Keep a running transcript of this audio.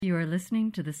You are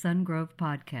listening to the Sungrove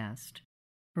Podcast.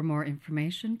 For more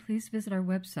information, please visit our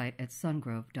website at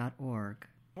sungrove.org.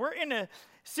 We're in a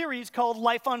series called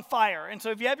Life on Fire. And so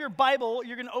if you have your Bible,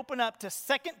 you're going to open up to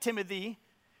 2 Timothy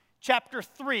chapter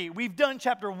 3. We've done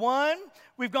chapter 1.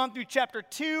 We've gone through chapter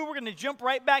 2. We're going to jump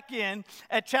right back in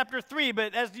at chapter 3.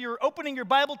 But as you're opening your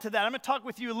Bible to that, I'm going to talk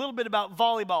with you a little bit about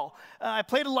volleyball. I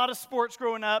played a lot of sports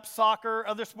growing up, soccer,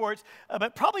 other sports,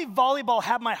 but probably volleyball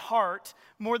had my heart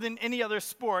more than any other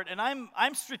sport. And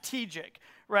I'm strategic,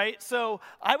 right? So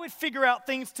I would figure out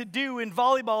things to do in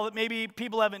volleyball that maybe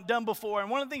people haven't done before.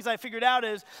 And one of the things I figured out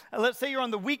is, let's say you're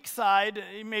on the weak side.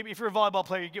 Maybe if you're a volleyball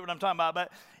player, you get what I'm talking about.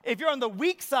 But if you're on the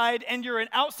weak side and you're an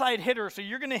outside hitter, so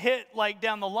you're going to hit like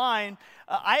down the line.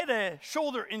 I had a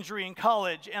shoulder injury in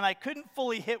college, and I couldn't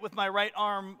fully hit with my right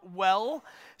arm well.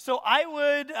 So I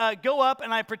would go up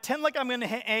and I pretend like I'm going to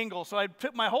hit angle. So I'd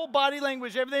put my whole body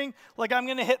language, everything, like I'm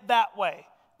going to hit that way.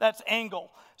 That's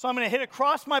angle. So I'm going to hit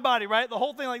across my body, right? The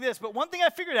whole thing like this. But one thing I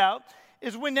figured out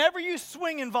is whenever you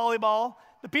swing in volleyball,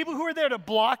 the people who are there to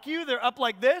block you, they're up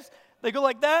like this. They go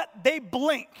like that. They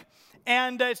blink.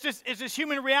 And it's just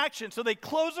human reaction. So they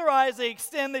close their eyes, they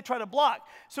extend, they try to block.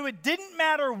 So it didn't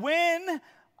matter when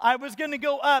I was going to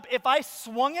go up. If I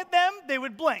swung at them, they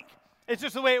would blink. It's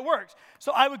just the way it works.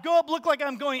 So I would go up, look like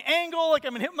I'm going angle, like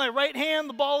I'm going to hit my right hand.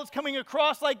 The ball is coming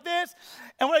across like this.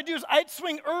 And what I'd do is I'd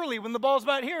swing early when the ball's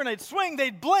about here, and I'd swing,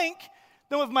 they'd blink.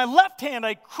 Then with my left hand,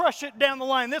 I'd crush it down the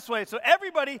line this way. So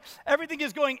everything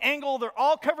is going angle. They're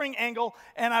all covering angle.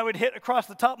 And I would hit across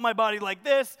the top of my body like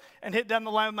this and hit down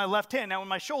the line with my left hand. Now, when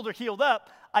my shoulder healed up,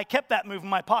 I kept that move in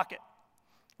my pocket.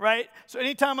 Right? So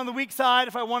anytime on the weak side,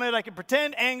 if I wanted, I could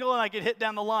pretend angle and I could hit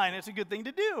down the line. It's a good thing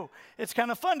to do. It's kind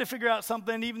of fun to figure out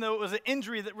something, even though it was an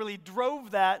injury that really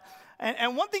drove that.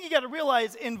 And one thing you got to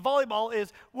realize in volleyball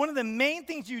is one of the main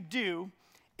things you do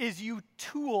is you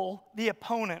tool the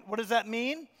opponent. What does that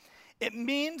mean? It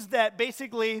means that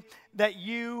basically that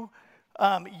you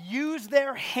use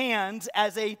their hands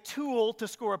as a tool to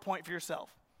score a point for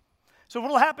yourself. So what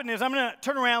will happen is I'm going to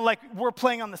turn around like we're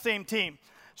playing on the same team.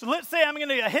 So let's say I'm going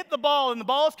to hit the ball, and the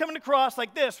ball is coming across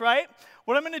like this, right?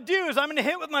 What I'm going to do is I'm going to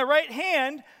hit with my right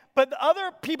hand, but the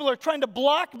other people are trying to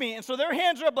block me, and so their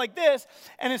hands are up like this,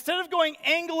 and instead of going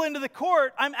angle into the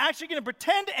court, I'm actually going to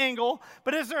pretend angle,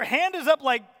 but as their hand is up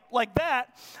like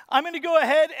that, I'm going to go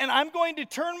ahead and I'm going to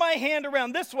turn my hand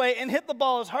around this way and hit the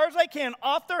ball as hard as I can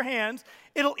off their hands.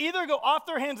 It'll either go off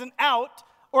their hands and out,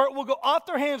 or it will go off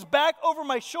their hands back over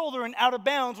my shoulder and out of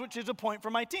bounds, which is a point for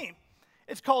my team.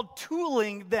 It's called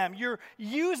tooling them. You're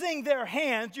using their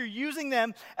hands. You're using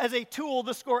them as a tool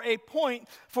to score a point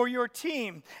for your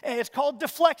team. And it's called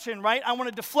deflection, right? I want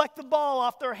to deflect the ball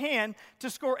off their hand to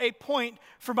score a point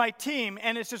for my team.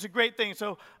 And it's just a great thing.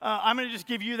 So I'm going to just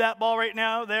give you that ball right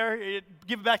now there.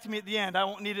 Give it back to me at the end. I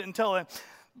won't need it until then.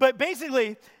 But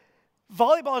basically,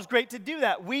 volleyball is great to do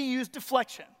that. We use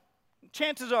deflection.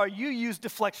 Chances are you use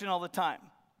deflection all the time.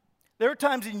 There are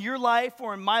times in your life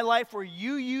or in my life where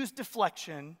you use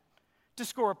deflection to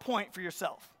score a point for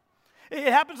yourself.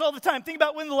 It happens all the time. Think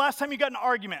about when the last time you got in an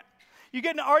argument. You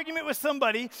get in an argument with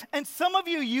somebody, and some of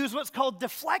you use what's called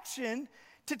deflection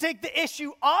to take the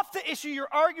issue off the issue you're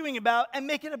arguing about and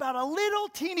make it about a little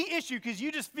teeny issue because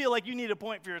you just feel like you need a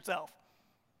point for yourself.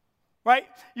 Right?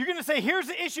 You're going to say, here's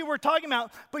the issue we're talking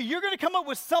about, but you're going to come up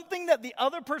with something that the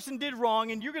other person did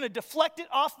wrong, and you're going to deflect it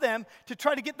off them to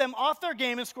try to get them off their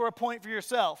game and score a point for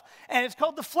yourself. And it's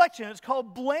called deflection. It's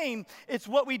called blame. It's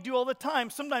what we do all the time.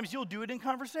 Sometimes you'll do it in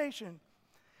conversation.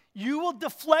 You will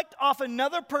deflect off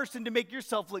another person to make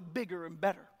yourself look bigger and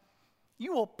better.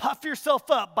 You will puff yourself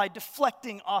up by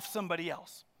deflecting off somebody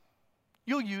else.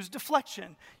 You'll use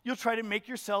deflection. You'll try to make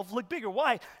yourself look bigger.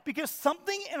 Why? Because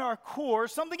something in our core,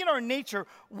 something in our nature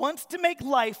wants to make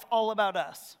life all about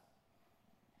us.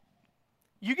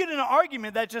 You get in an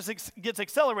argument that just gets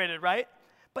accelerated, right?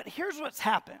 But here's what's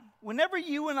happened. Whenever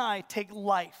you and I take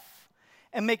life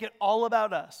and make it all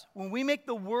about us, when we make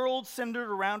the world centered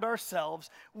around ourselves,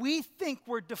 we think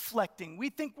we're deflecting. We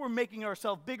think we're making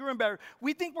ourselves bigger and better.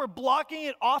 We think we're blocking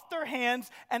it off their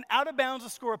hands and out of bounds to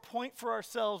score a point for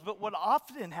ourselves. But what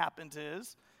often happens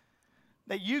is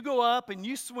that you go up and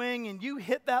you swing and you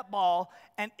hit that ball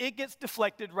and it gets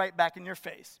deflected right back in your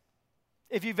face.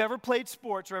 If you've ever played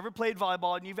sports or ever played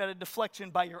volleyball and you've had a deflection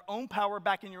by your own power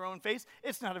back in your own face,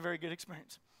 it's not a very good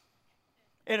experience.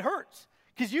 It hurts.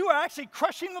 Because you are actually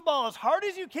crushing the ball as hard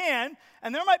as you can,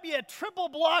 and there might be a triple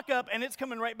block up, and it's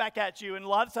coming right back at you. And a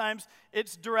lot of times,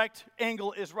 its direct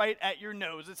angle is right at your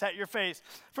nose. It's at your face.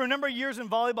 For a number of years in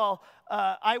volleyball,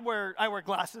 I wear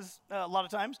glasses a lot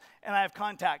of times, and I have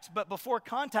contacts. But before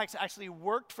contacts actually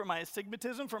worked for my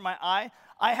astigmatism, for my eye,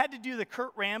 I had to do the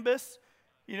Kurt Rambis,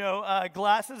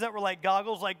 glasses that were like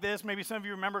goggles like this. Maybe some of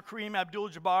you remember Kareem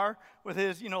Abdul-Jabbar with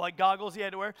his, like goggles he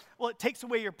had to wear. Well, it takes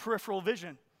away your peripheral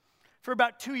vision. For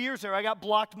about 2 years there, I got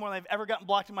blocked more than I've ever gotten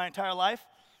blocked in my entire life.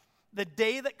 The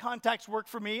day that contacts worked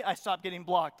for me, I stopped getting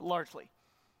blocked largely.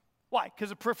 Why? Because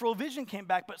the peripheral vision came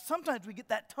back, but sometimes we get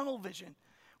that tunnel vision.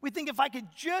 We think if I could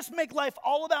just make life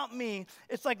all about me,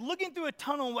 it's like looking through a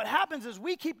tunnel, and what happens is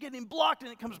we keep getting blocked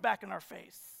and it comes back in our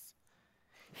face.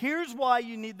 Here's why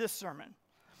you need this sermon.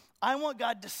 I want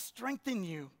God to strengthen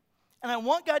you, and I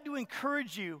want God to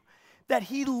encourage you that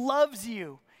He loves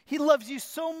you. He loves you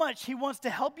so much, He wants to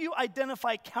help you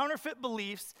identify counterfeit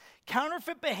beliefs,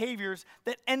 counterfeit behaviors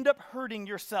that end up hurting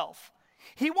yourself.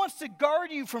 He wants to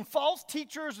guard you from false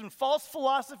teachers and false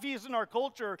philosophies in our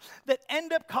culture that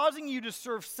end up causing you to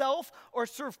serve self or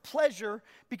serve pleasure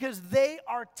because they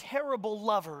are terrible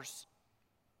lovers.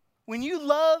 When you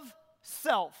love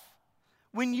self,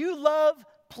 when you love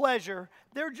pleasure,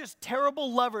 they're just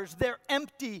terrible lovers. They're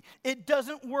empty. It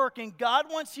doesn't work. And God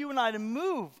wants you and I to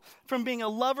move from being a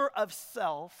lover of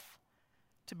self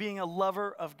to being a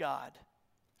lover of God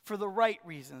for the right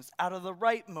reasons, out of the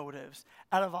right motives,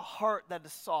 out of a heart that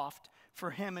is soft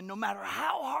for Him. And no matter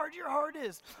how hard your heart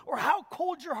is, or how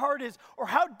cold your heart is, or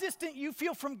how distant you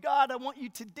feel from God, I want you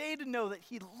today to know that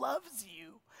He loves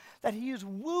you, that He is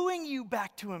wooing you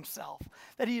back to Himself,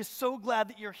 that He is so glad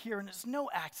that you're here. And it's no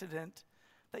accident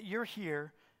that you're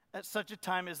here at such a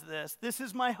time as this. This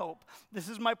is my hope. This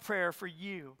is my prayer for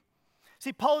you.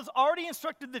 See, Paul has already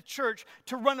instructed the church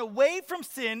to run away from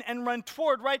sin and run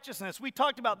toward righteousness. We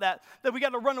talked about that we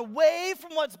got to run away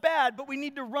from what's bad, but we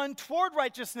need to run toward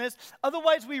righteousness.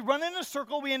 Otherwise, we run in a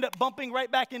circle, we end up bumping right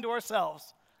back into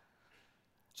ourselves.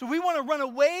 So we want to run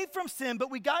away from sin, but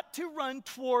we got to run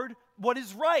toward what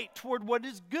is right, toward what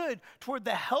is good, toward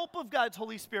the help of God's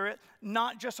Holy Spirit,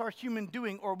 not just our human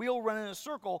doing, or we'll run in a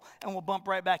circle and we'll bump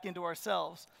right back into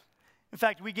ourselves. In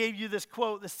fact, we gave you this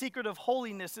quote: the secret of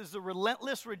holiness is the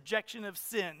relentless rejection of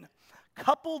sin,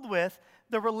 coupled with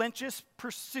the relentless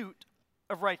pursuit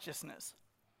of righteousness.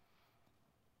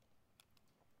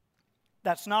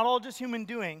 That's not all just human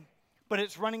doing, but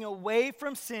it's running away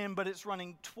from sin, but it's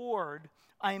running toward,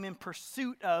 I am in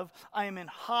pursuit of, I am in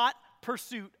hot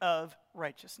pursuit of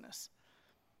righteousness.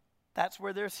 That's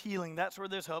where there's healing. That's where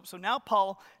there's hope. So now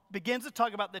Paul begins to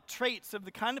talk about the traits of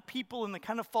the kind of people and the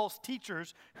kind of false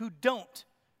teachers who don't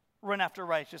run after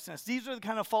righteousness. These are the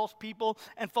kind of false people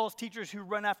and false teachers who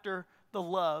run after the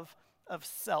love of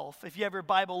self. If you have your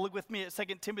Bible, look with me at 2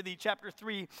 Timothy chapter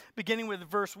 3, beginning with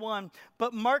verse 1.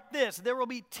 But mark this, there will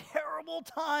be terrible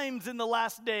times in the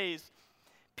last days.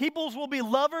 Peoples will be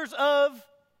lovers of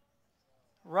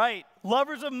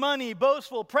lovers of money,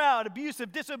 boastful, proud,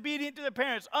 abusive, disobedient to their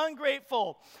parents,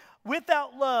 ungrateful,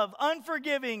 without love,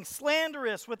 unforgiving,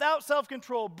 slanderous, without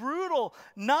self-control, brutal,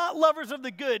 not lovers of the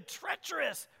good,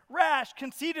 treacherous, rash,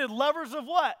 conceited, lovers of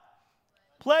what?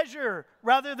 Pleasure,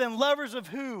 rather than lovers of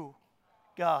who?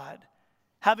 God.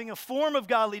 Having a form of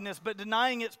godliness but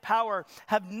denying its power,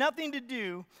 have nothing to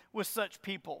do with such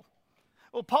people.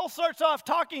 Well, Paul starts off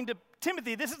talking to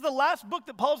Timothy. This is the last book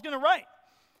that Paul's going to write.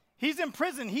 He's in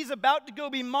prison. He's about to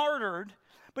go be martyred.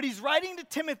 But he's writing to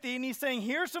Timothy, and he's saying,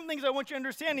 here's some things I want you to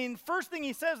understand. And the first thing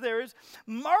he says there is,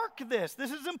 mark this. This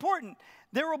is important.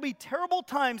 There will be terrible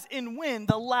times in when?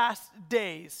 The last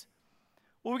days.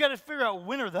 Well, we got to figure out,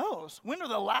 when are those? When are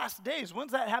the last days?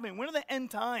 When's that happening? When are the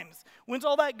end times? When's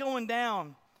all that going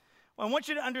down? Well, I want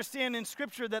you to understand in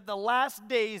Scripture that the last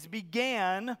days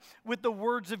began with the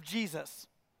words of Jesus.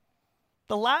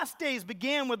 The last days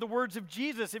began with the words of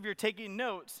Jesus, if you're taking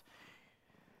notes.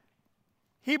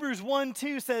 Hebrews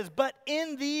 1:2 says, but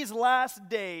in these last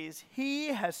days He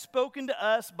has spoken to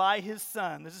us by His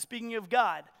Son. This is speaking of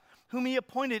God, whom He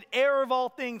appointed heir of all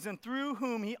things, and through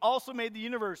whom He also made the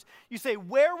universe. You say,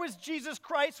 where was Jesus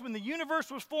Christ when the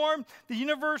universe was formed? The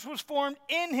universe was formed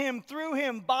in Him, through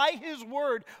Him, by His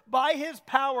word, by His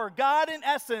power. God in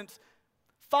essence,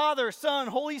 Father, Son,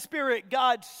 Holy Spirit,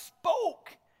 God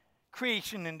spoke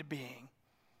creation into being.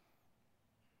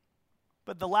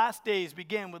 But the last days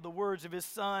began with the words of His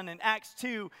Son. In Acts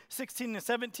 2:16 and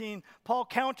 17, Paul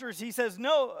counters, he says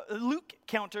no, Luke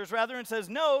counters rather, and says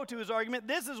no to his argument.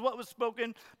 This is what was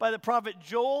spoken by the prophet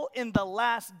Joel. In the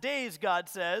last days, God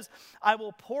says, I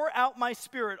will pour out my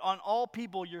Spirit on all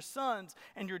people. Your sons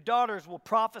and your daughters will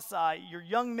prophesy. Your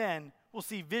young men will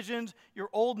see visions. Your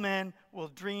old men will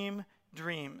dream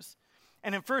dreams.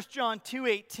 And in 1 John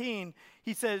 2:18,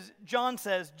 John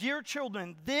says, "Dear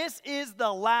children, this is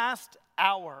the last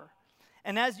hour.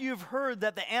 And as you've heard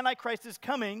that the Antichrist is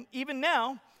coming, even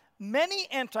now,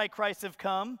 many Antichrists have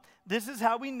come. This is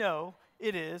how we know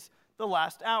it is the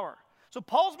last hour." So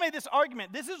Paul's made this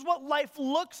argument. This is what life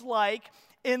looks like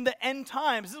in the end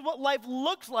times. This is what life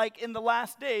looks like in the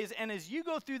last days. And as you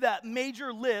go through that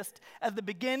major list at the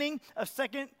beginning of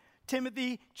 2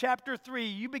 Timothy chapter 3,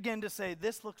 you begin to say,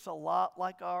 this looks a lot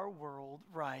like our world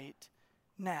right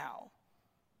now.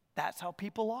 That's how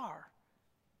people are.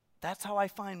 That's how I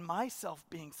find myself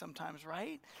being sometimes,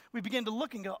 right? We begin to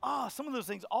look and go, some of those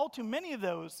things, all too many of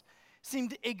those seem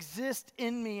to exist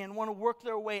in me and want to work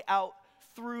their way out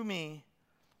through me.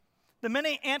 The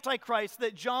many antichrists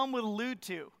that John would allude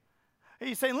to,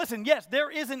 he's saying, listen, yes,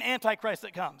 there is an antichrist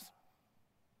that comes.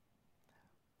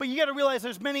 But you got to realize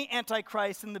there's many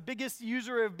antichrists, and the biggest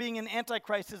user of being an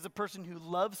antichrist is the person who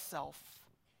loves self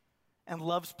and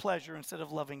loves pleasure instead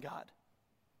of loving God.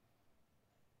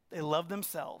 They love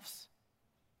themselves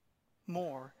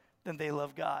more than they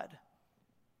love God.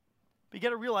 But you got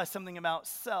to realize something about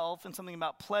self and something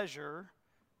about pleasure,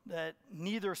 that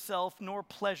neither self nor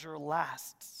pleasure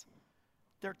lasts.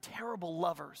 They're terrible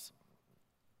lovers.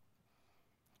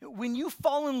 When you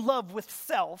fall in love with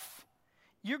self,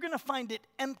 you're going to find it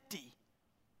empty.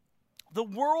 The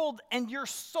world and your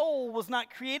soul was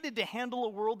not created to handle a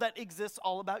world that exists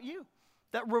all about you,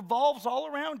 that revolves all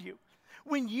around you.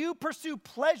 When you pursue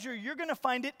pleasure, you're going to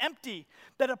find it empty.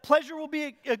 That a pleasure will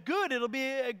be it'll be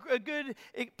a good,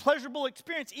 pleasurable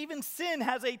experience. Even sin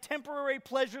has a temporary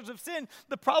pleasures of sin.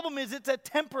 The problem is it's a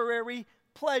temporary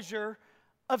pleasure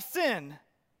of sin.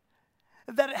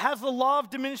 That it has the law of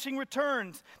diminishing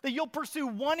returns. That you'll pursue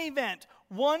one event,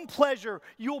 one pleasure.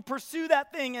 You'll pursue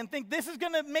that thing and think, this is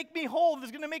going to make me whole. This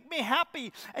is going to make me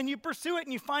happy. And you pursue it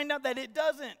and you find out that it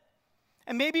doesn't.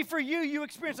 And maybe for you, you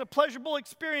experience a pleasurable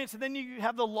experience, and then you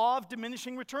have the law of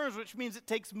diminishing returns, which means it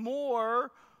takes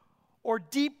more or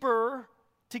deeper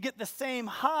to get the same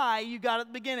high you got at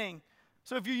the beginning.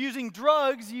 So if you're using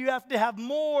drugs, you have to have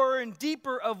more and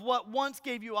deeper of what once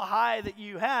gave you a high that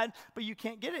you had, but you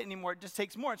can't get it anymore. It just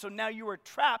takes more. And so now you are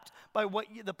trapped by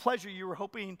the pleasure you were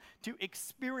hoping to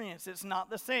experience. It's not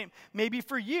the same. Maybe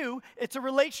for you, it's a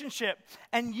relationship,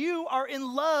 and you are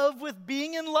in love with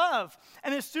being in love.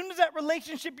 And as soon as that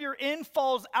relationship you're in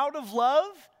falls out of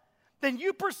love, then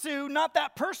you pursue not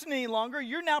that person any longer.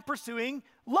 You're now pursuing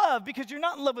love, because you're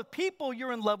not in love with people.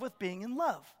 You're in love with being in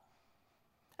love.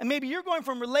 And maybe you're going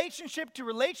from relationship to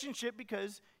relationship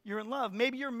because you're in love.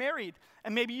 Maybe you're married,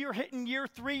 and maybe you're hitting year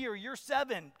 3 or year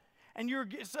 7, and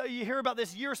so you hear about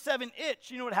this year 7 itch.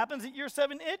 You know what happens at year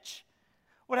 7 itch?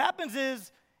 What happens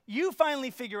is you finally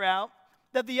figure out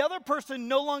that the other person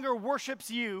no longer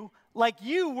worships you like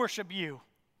you worship you.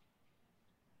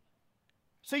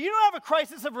 So you don't have a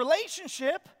crisis of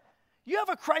relationship. You have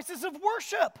a crisis of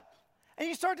worship. And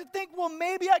you start to think, well,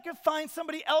 maybe I could find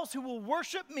somebody else who will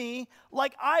worship me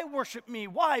like I worship me.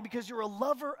 Why? Because you're a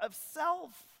lover of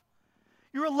self.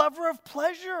 You're a lover of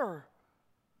pleasure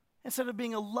instead of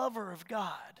being a lover of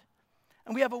God.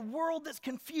 And we have a world that's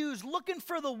confused, looking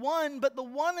for the one, but the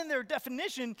one in their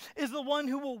definition is the one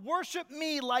who will worship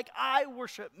me like I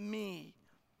worship me.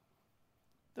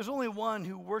 There's only one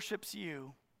who worships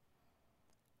you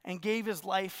and gave his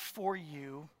life for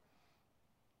you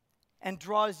and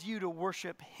draws you to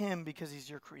worship him because he's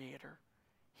your creator.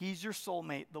 He's your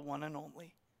soulmate, the one and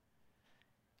only.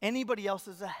 Anybody else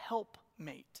is a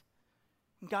helpmate.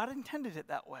 God intended it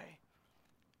that way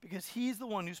because he's the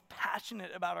one who's passionate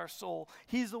about our soul.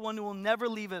 He's the one who will never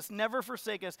leave us, never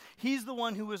forsake us. He's the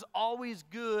one who is always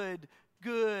good,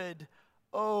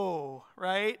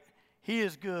 right? He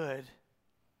is good.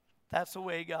 That's the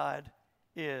way God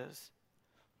is.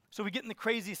 So we get in the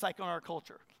crazy cycle in our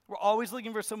culture. We're always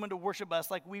looking for someone to worship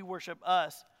us like we worship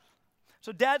us.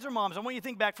 So dads or moms, I want you to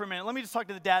think back for a minute. Let me just talk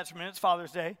to the dads for a minute. It's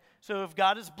Father's Day. So if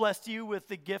God has blessed you with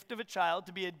the gift of a child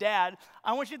to be a dad,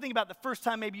 I want you to think about the first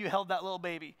time maybe you held that little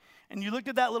baby. And you looked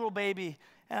at that little baby,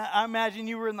 and I imagine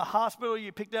you were in the hospital,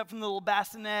 you picked it up from the little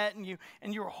bassinet, and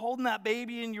you were holding that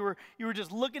baby, and you were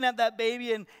just looking at that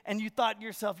baby, and you thought to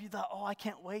yourself, oh, I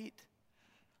can't wait.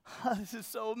 This is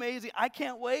so amazing. I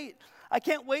can't wait. I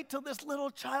can't wait till this little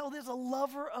child is a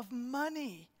lover of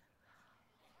money.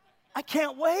 I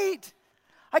can't wait.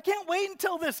 I can't wait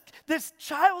until this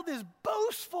child is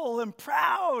boastful and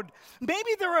proud. Maybe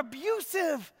they're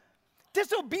abusive,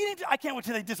 disobedient. I can't wait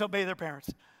till they disobey their parents.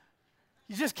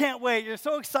 You just can't wait. You're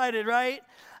so excited, right?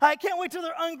 I can't wait till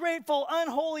they're ungrateful,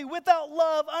 unholy, without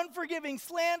love, unforgiving,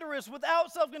 slanderous,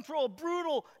 without self-control,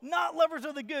 brutal, not lovers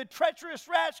of the good, treacherous,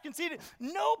 rash, conceited.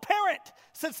 No parent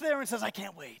sits there and says, I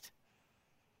can't wait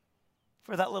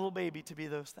for that little baby to be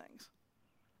those things.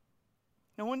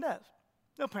 No one does.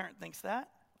 No parent thinks that.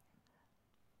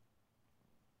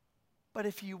 But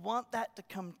if you want that to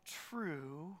come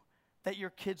true, that your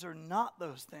kids are not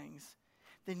those things,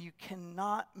 then you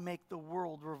cannot make the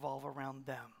world revolve around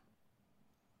them.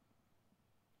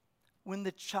 When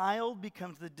the child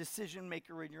becomes the decision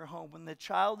maker in your home, when the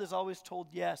child is always told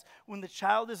yes, when the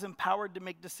child is empowered to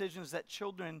make decisions that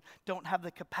children don't have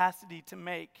the capacity to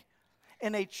make,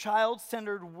 in a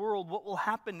child-centered world, what will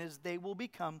happen is they will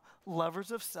become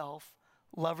lovers of self,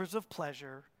 lovers of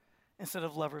pleasure, instead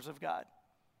of lovers of God.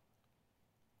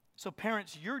 So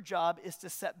parents, your job is to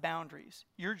set boundaries.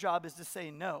 Your job is to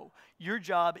say no. Your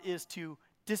job is to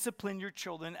discipline your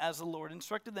children as the Lord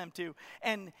instructed them to.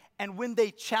 And when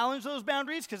they challenge those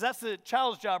boundaries, because that's the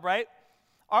child's job, right?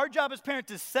 Our job as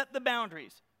parents is set the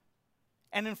boundaries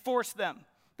and enforce them.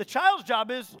 The child's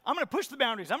job is, I'm going to push the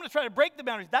boundaries. I'm going to try to break the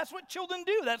boundaries. That's what children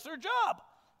do. That's their job.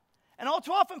 And all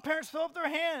too often, parents throw up their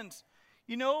hands.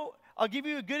 You know, I'll give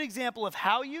you a good example of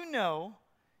how you know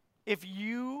if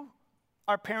you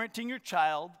are parenting your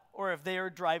child or if they are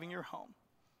driving your home.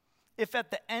 If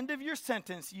at the end of your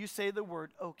sentence you say the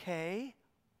word okay,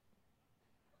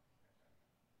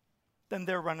 then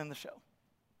they're running the show.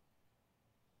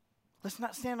 Let's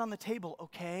not stand on the table,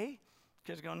 okay?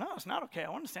 Kids go, no, it's not okay. I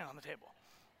want to stand on the table.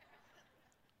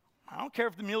 I don't care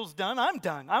if the meal's done. I'm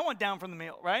done. I want down from the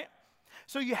meal, right?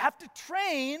 So you have to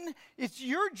train. It's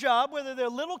your job, whether they're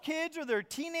little kids or they're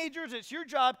teenagers, it's your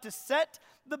job to set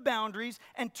the boundaries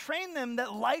and train them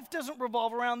that life doesn't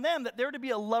revolve around them, that they're to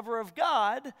be a lover of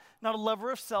God, not a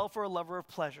lover of self or a lover of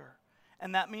pleasure.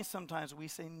 And that means sometimes we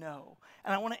say no.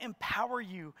 And I want to empower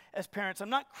you as parents. I'm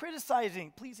not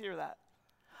criticizing. Please hear that.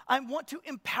 I want to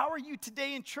empower you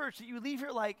today in church that you leave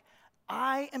here like,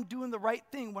 I am doing the right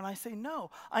thing when I say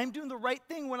no. I am doing the right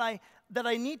thing when I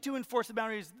need to enforce the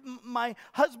boundaries. My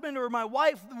husband or my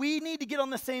wife, we need to get on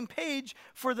the same page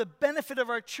for the benefit of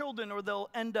our children, or they'll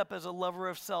end up as a lover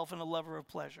of self and a lover of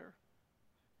pleasure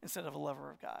instead of a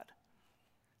lover of God.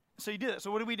 So you do that.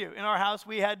 So what do we do? In our house,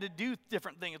 we had to do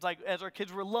different things. Like as our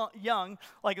kids were young,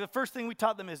 like the first thing we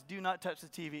taught them is do not touch the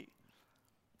TV.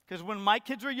 Because when my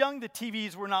kids were young, the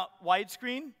TVs were not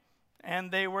widescreen and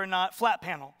they were not flat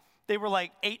panel. They were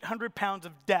like 800 pounds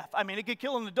of death. I mean, it could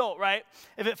kill an adult, right,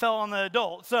 if it fell on the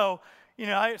adult. So, you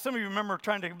know, some of you remember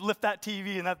trying to lift that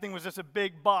TV, and that thing was just a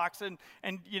big box, and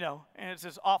you know, and it's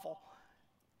just awful.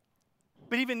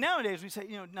 But even nowadays, we say,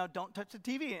 you know, now don't touch the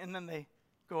TV, and then they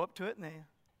go up to it, and they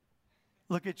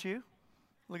look at you,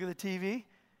 look at the TV.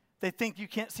 They think you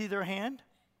can't see their hand,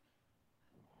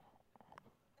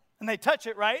 and they touch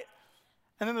it, right?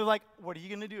 And then they're like, what are you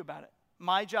going to do about it?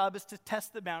 My job is to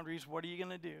test the boundaries. What are you going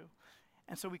to do?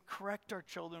 And so we correct our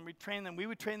children. We train them. We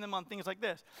would train them on things like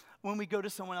this. When we go to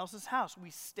someone else's house, we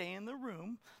stay in the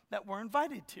room that we're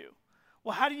invited to.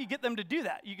 Well, how do you get them to do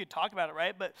that? You could talk about it,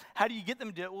 right? But how do you get them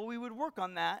to do it? Well, we would work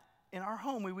on that in our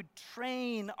home. We would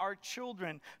train our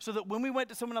children so that when we went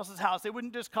to someone else's house, they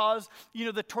wouldn't just cause, you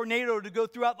know, the tornado to go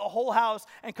throughout the whole house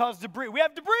and cause debris. We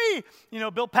have debris. You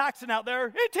know, Bill Paxton out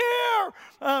there, it's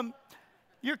here.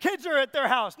 Your kids are at their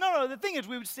house. No, the thing is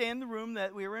we would stay in the room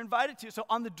that we were invited to. So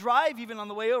on the drive, even on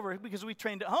the way over, because we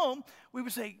trained at home, we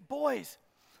would say, boys,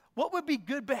 what would be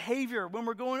good behavior when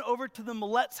we're going over to the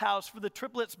Millet's house for the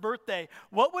triplets' birthday?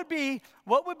 What would be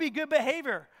good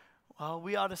behavior? Well,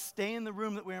 we ought to stay in the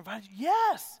room that we were invited to.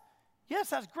 Yes,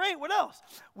 that's great. What else?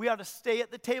 We ought to stay at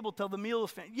the table till the meal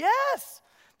is finished. Yes,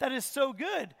 that is so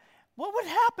good. What would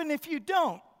happen if you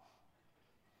don't?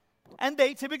 And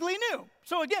they typically knew.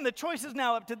 So again, the choice is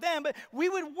now up to them, but we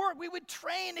would work, we would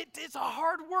train. It's a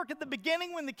hard work at the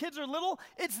beginning when the kids are little.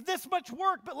 It's this much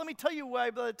work, but let me tell you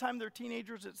why by the time they're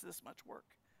teenagers, it's this much work.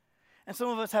 And some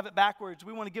of us have it backwards.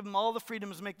 We want to give them all the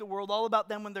freedoms to make the world all about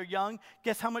them when they're young.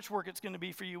 Guess how much work it's going to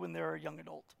be for you when they're a young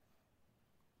adult?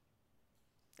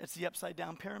 It's the upside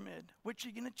down pyramid. Which are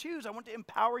you going to choose? I want to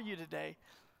empower you today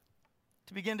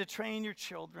to begin to train your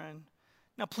children.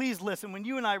 Now, please listen. When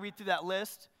you and I read through that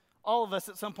list, all of us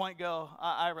at some point go,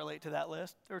 I relate to that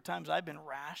list. There are times I've been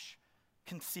rash,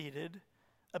 conceited,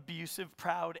 abusive,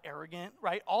 proud, arrogant,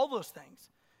 right? All those things.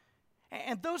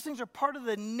 And those things are part of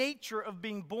the nature of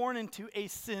being born into a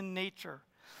sin nature.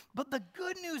 But the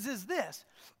good news is this,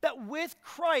 that with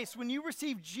Christ, when you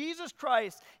receive Jesus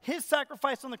Christ, his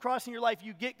sacrifice on the cross in your life,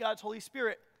 you get God's Holy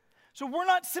Spirit. So we're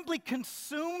not simply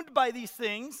consumed by these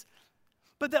things,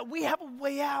 but that we have a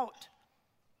way out.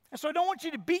 And so I don't want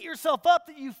you to beat yourself up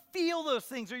that you feel those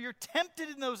things or you're tempted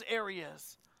in those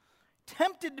areas.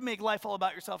 Tempted to make life all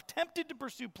about yourself. Tempted to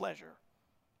pursue pleasure.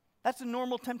 That's a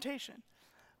normal temptation.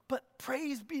 But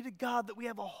praise be to God that we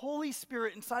have a Holy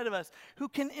Spirit inside of us who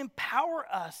can empower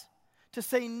us to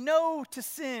say no to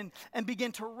sin and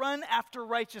begin to run after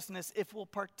righteousness if we'll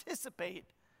participate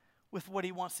with what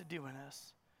he wants to do in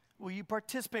us. Will you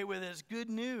participate with it? It's good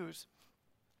news.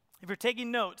 If you're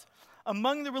taking notes,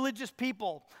 among the religious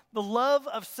people, the love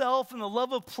of self and the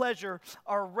love of pleasure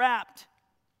are wrapped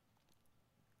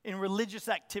in religious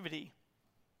activity,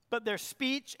 but their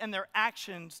speech and their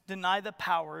actions deny the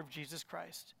power of Jesus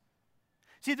Christ.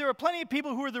 See, there were plenty of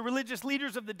people who were the religious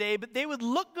leaders of the day, but they would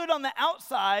look good on the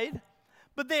outside,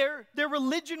 but their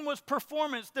religion was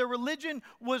performance. Their religion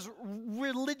was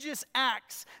religious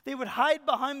acts. They would hide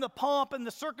behind the pomp and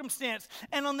the circumstance.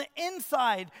 And on the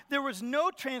inside, there was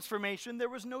no transformation. There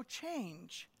was no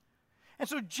change. And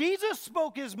so Jesus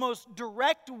spoke his most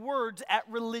direct words at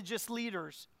religious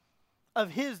leaders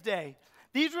of his day.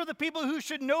 These were the people who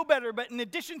should know better, but in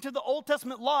addition to the Old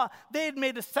Testament law, they had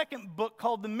made a second book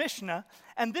called the Mishnah,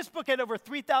 and this book had over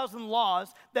 3,000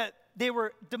 laws that they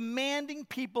were demanding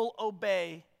people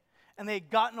obey, and they had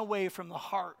gotten away from the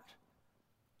heart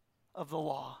of the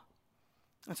law.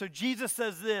 And so Jesus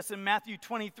says this in Matthew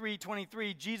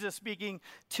 23:23, Jesus speaking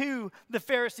to the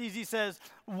Pharisees, he says,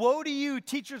 "Woe to you,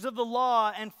 teachers of the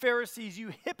law and Pharisees,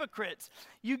 you hypocrites!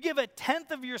 You give a tenth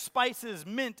of your spices,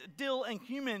 mint, dill, and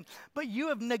cumin, but you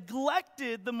have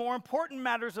neglected the more important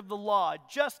matters of the law,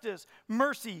 justice,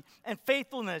 mercy, and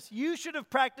faithfulness. You should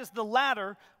have practiced the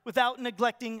latter without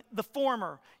neglecting the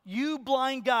former. You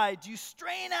blind guides, you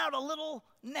strain out a little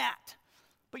gnat,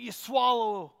 but you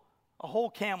swallow a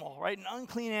whole camel, right? An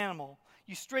unclean animal.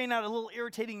 You strain out a little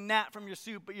irritating gnat from your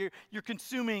soup, but you're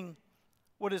consuming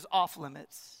what is off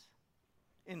limits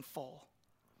in full."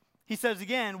 He says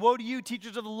again, "Woe to you,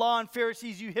 teachers of the law and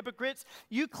Pharisees, you hypocrites!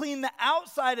 You clean the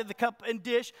outside of the cup and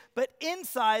dish, but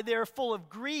inside they are full of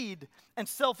greed and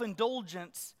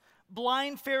self-indulgence.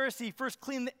 Blind Pharisee, first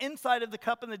clean the inside of the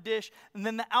cup and the dish, and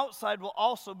then the outside will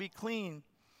also be clean.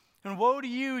 And woe to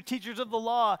you, teachers of the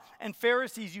law and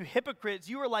Pharisees, you hypocrites!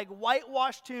 You are like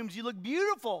whitewashed tombs. You look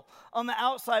beautiful on the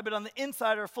outside, but on the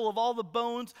inside are full of all the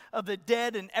bones of the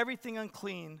dead and everything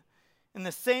unclean. In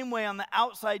the same way, on the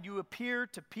outside you appear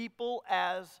to people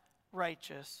as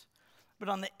righteous, but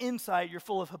on the inside you're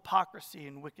full of hypocrisy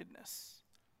and wickedness."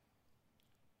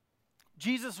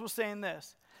 Jesus was saying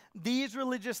this. These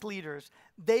religious leaders,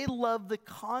 they loved the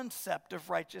concept of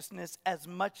righteousness as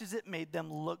much as it made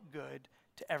them look good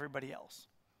to everybody else.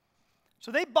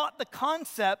 So they bought the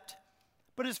concept,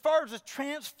 but as far as a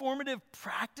transformative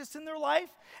practice in their life,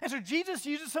 and so Jesus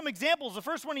uses some examples. The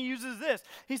first one he uses this.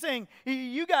 He's saying,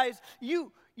 you guys,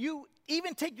 you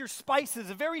even take your spices,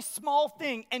 a very small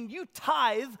thing, and you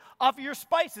tithe off of your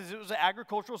spices. It was an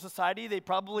agricultural society. They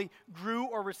probably grew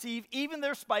or received even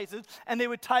their spices, and they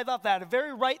would tithe off that. A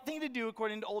very right thing to do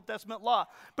according to Old Testament law.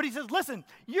 But he says, listen,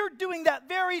 you're doing that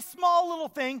very small little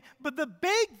thing, but the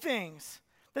big things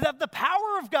that have the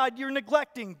power of God, you're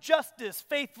neglecting: justice,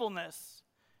 faithfulness,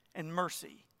 and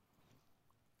mercy.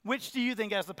 Which do you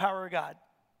think has the power of God?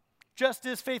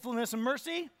 Justice, faithfulness, and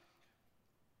mercy?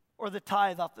 Or the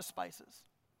tithe off the spices?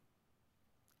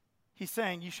 He's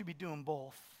saying you should be doing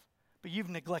both, but you've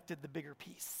neglected the bigger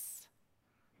piece,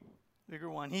 bigger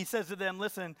one. He says to them,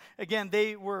 listen, again,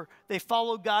 they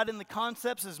followed God in the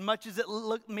concepts as much as it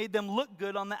made them look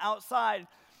good on the outside.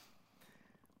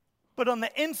 But on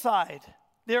the inside,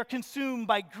 they are consumed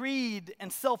by greed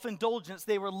and self-indulgence.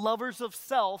 They were lovers of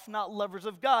self, not lovers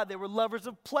of God. They were lovers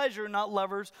of pleasure, not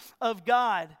lovers of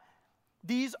God.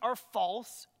 These are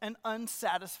false and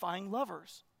unsatisfying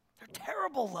lovers. They're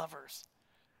terrible lovers.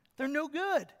 They're no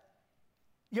good.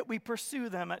 Yet we pursue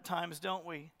them at times, don't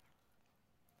we?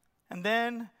 And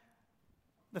then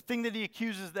the thing that he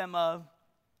accuses them of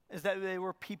is that they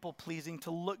were people-pleasing, to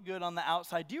look good on the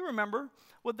outside. Do you remember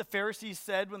what the Pharisees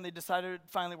said when they decided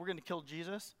finally we're going to kill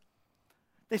Jesus?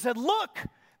 They said, look,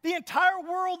 the entire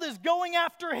world is going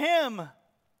after him.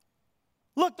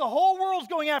 Look, the whole world's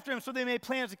going after him, so they made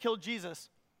plans to kill Jesus.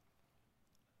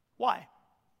 Why?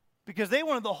 Because they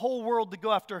wanted the whole world to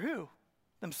go after who?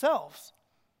 Themselves.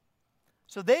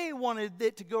 So they wanted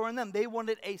it to go on them. They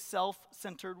wanted a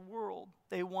self-centered world.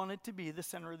 They wanted to be the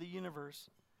center of the universe.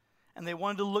 And they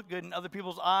wanted to look good in other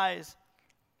people's eyes.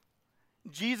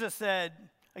 Jesus said,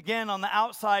 again, on the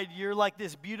outside, you're like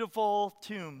this beautiful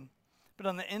tomb. But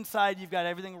on the inside, you've got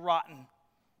everything rotten,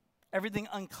 everything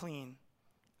unclean.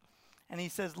 And he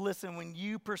says, listen, when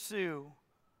you pursue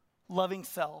loving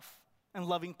self and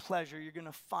loving pleasure, you're going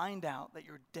to find out that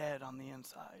you're dead on the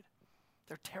inside,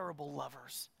 they're terrible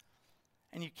lovers.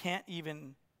 And you can't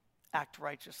even act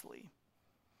righteously.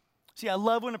 See, I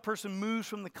love when a person moves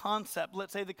from the concept.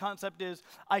 Let's say the concept is,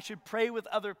 I should pray with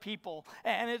other people.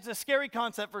 And it's a scary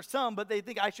concept for some, but they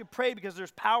think I should pray because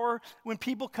there's power. When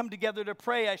people come together to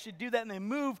pray, I should do that. And they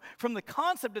move from the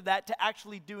concept of that to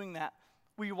actually doing that.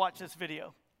 Will you watch this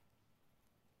video?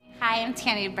 Hi, I'm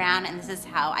Tammy Brown, and this is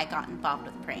how I got involved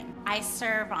with praying. I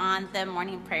serve on the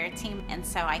morning prayer team, and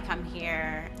so I come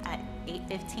here at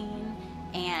 8:15.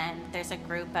 And there's a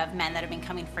group of men that have been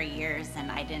coming for years,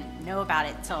 and I didn't know about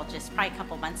it till just probably a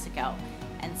couple months ago.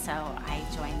 And so I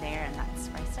joined there, and that's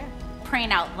where I serve.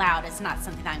 Praying out loud is not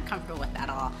something that I'm comfortable with at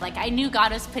all. Like, I knew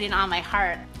God was putting on my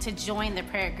heart to join the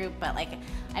prayer group, but like,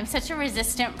 I'm such a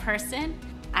resistant person.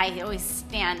 I always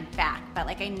stand back, but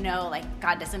like, I know like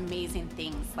God does amazing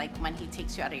things, like when he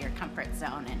takes you out of your comfort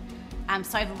zone. And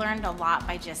so I've learned a lot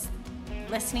by just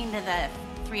listening to the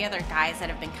 3 other guys that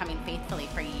have been coming faithfully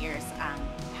for years,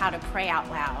 how to pray out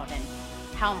loud and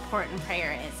how important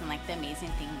prayer is, and like the amazing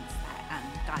things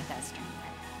that God does during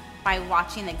prayer. By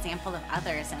watching the example of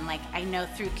others, and like I know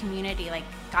through community, like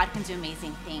God can do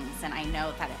amazing things, and I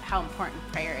know that how important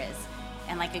prayer is,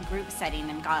 and like a group setting,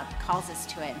 and God calls us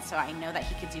to it, and so I know that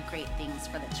he could do great things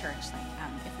for the church,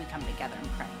 like if we come together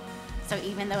and pray. So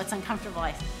even though it's uncomfortable,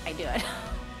 I do it.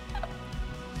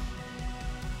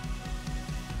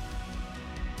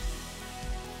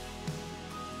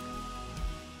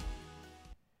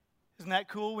 Isn't that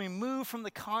cool? We move from the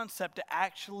concept to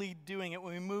actually doing it.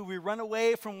 When we move, we run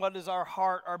away from what is our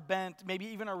heart, our bent, maybe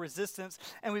even our resistance,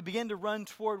 and we begin to run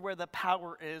toward where the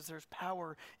power is. There's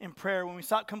power in prayer. When we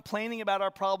stop complaining about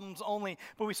our problems only,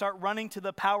 but we start running to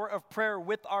the power of prayer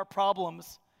with our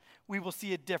problems, we will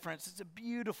see a difference. It's a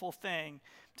beautiful thing.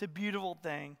 It's a beautiful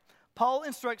thing. Paul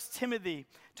instructs Timothy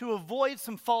to avoid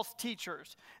some false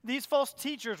teachers. These false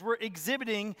teachers were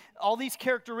exhibiting all these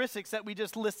characteristics that we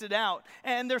just listed out.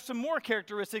 And there's some more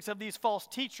characteristics of these false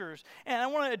teachers. And I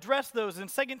want to address those in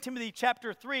 2 Timothy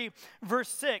chapter 3, verse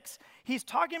 6. He's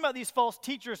talking about these false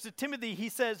teachers to Timothy. He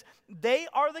says, they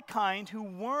are the kind who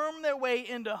worm their way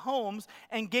into homes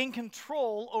and gain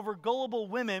control over gullible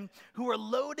women who are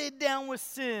loaded down with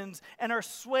sins and are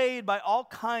swayed by all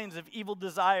kinds of evil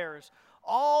desires.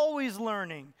 Always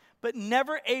learning, but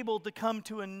never able to come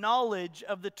to a knowledge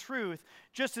of the truth.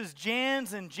 Just as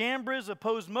Jannes and Jambres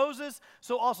opposed Moses,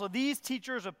 so also these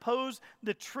teachers oppose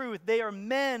the truth. They are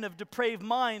men of depraved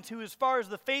minds who, as far as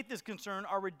the faith is concerned,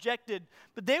 are rejected.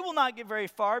 But they will not get very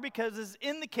far because, as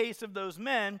in the case of those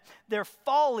men, their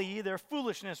folly, their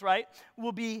foolishness, right,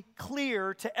 will be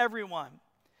clear to everyone.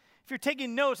 If you're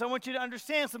taking notes, I want you to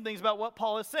understand some things about what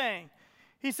Paul is saying.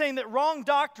 He's saying that wrong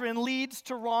doctrine leads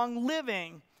to wrong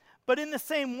living. But in the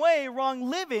same way, wrong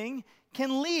living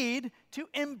can lead to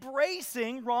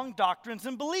embracing wrong doctrines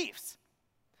and beliefs.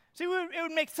 See, it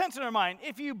would make sense in our mind.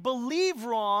 If you believe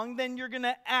wrong, then you're going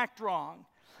to act wrong.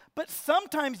 But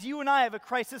sometimes you and I have a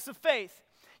crisis of faith.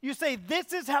 You say,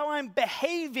 this is how I'm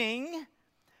behaving,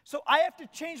 so I have to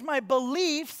change my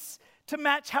beliefs to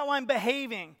match how I'm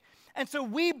behaving. And so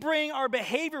we bring our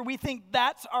behavior, we think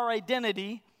that's our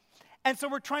identity. And so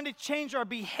we're trying to change our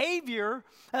behavior,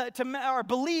 our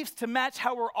beliefs to match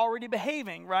how we're already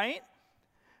behaving, right?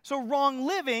 So wrong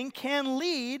living can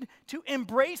lead to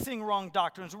embracing wrong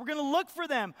doctrines. We're going to look for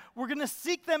them. We're going to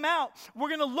seek them out. We're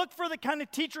going to look for the kind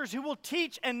of teachers who will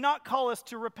teach and not call us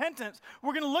to repentance.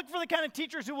 We're going to look for the kind of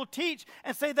teachers who will teach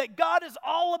and say that God is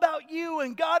all about you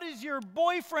and God is your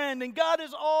boyfriend and God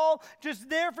is all just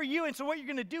there for you. And so what you're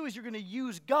going to do is you're going to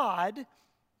use God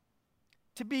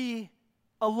to be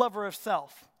a lover of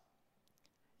self.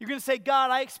 You're going to say, God,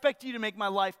 I expect you to make my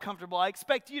life comfortable. I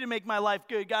expect you to make my life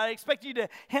good. God, I expect you to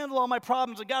handle all my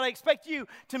problems. And God, I expect you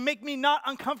to make me not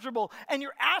uncomfortable. And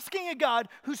you're asking a God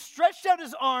who stretched out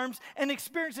his arms and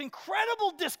experienced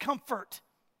incredible discomfort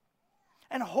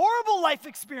and horrible life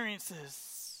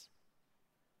experiences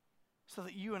so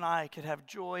that you and I could have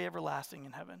joy everlasting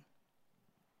in heaven.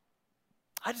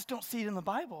 I just don't see it in the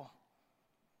Bible.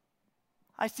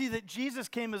 I see that Jesus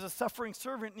came as a suffering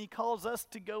servant, and he calls us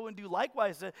to go and do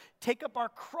likewise, to take up our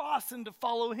cross and to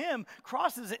follow him.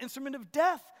 Cross is an instrument of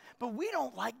death, but we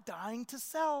don't like dying to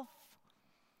self.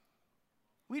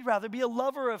 We'd rather be a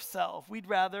lover of self. We'd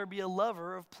rather be a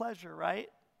lover of pleasure, right?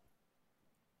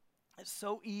 It's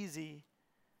so easy.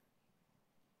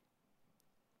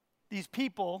 These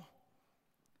people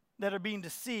that are being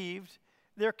deceived,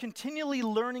 they're continually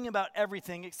learning about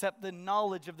everything except the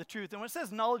knowledge of the truth. And when it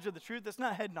says knowledge of the truth, that's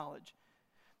not head knowledge.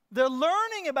 They're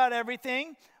learning about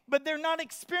everything, but they're not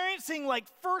experiencing like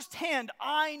firsthand,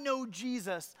 I know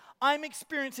Jesus. I'm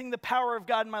experiencing the power of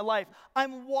God in my life.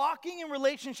 I'm walking in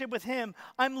relationship with him.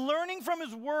 I'm learning from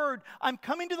his word. I'm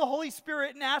coming to the Holy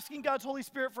Spirit and asking God's Holy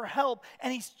Spirit for help.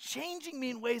 And he's changing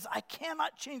me in ways I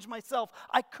cannot change myself.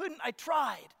 I couldn't, I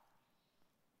tried.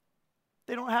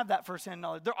 They don't have that firsthand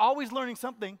knowledge. They're always learning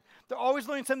something. They're always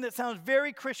learning something that sounds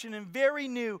very Christian and very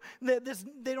new. They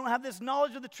don't have this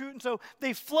knowledge of the truth, and so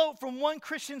they float from one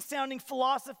Christian-sounding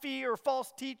philosophy or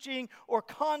false teaching or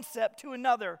concept to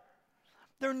another.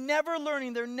 They're never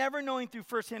learning, they're never knowing through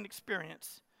firsthand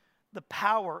experience the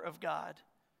power of God.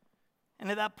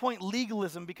 And at that point,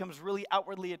 legalism becomes really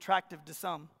outwardly attractive to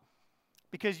some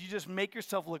because you just make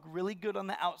yourself look really good on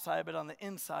the outside, but on the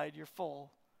inside, you're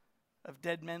full of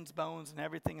dead men's bones and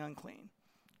everything unclean.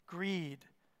 Greed,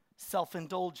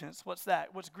 self-indulgence. What's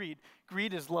that? What's greed?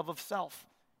 Greed is love of self.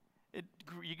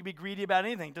 You can be greedy about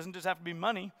anything. It doesn't just have to be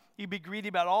money. You can be greedy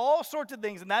about all sorts of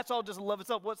things, and that's all just love of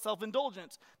self. What's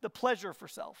self-indulgence? The pleasure for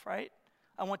self, right?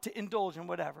 I want to indulge in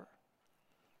whatever.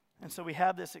 And so we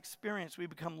have this experience. We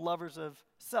become lovers of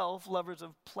self, lovers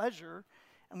of pleasure,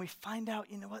 and we find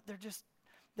out, you know what?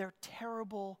 They're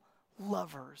terrible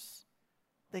lovers.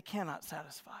 They cannot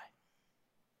satisfy.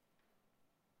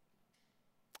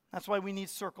 That's why we need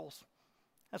circles.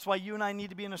 That's why you and I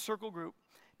need to be in a circle group.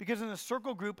 Because in a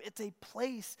circle group, it's a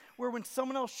place where when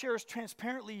someone else shares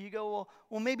transparently, you go,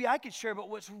 well, maybe I could share about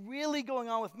what's really going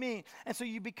on with me. And so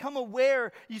you become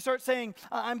aware. You start saying,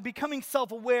 I'm becoming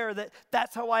self-aware that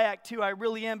that's how I act too. I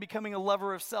really am becoming a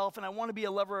lover of self, and I want to be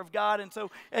a lover of God. And so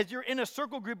as you're in a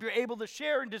circle group, you're able to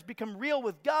share and just become real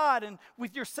with God and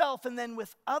with yourself and then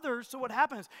with others. So what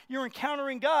happens? You're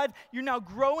encountering God. You're now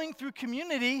growing through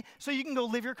community so you can go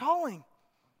live your calling.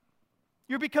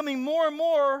 You're becoming more and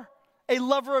more a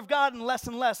lover of God and less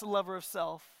a lover of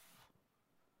self.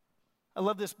 I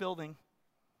love this building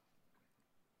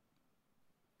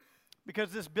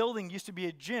because this building used to be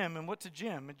a gym. And what's a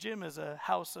gym? A gym is a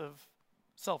house of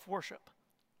self-worship,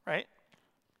 right?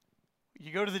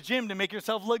 You go to the gym to make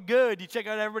yourself look good. You check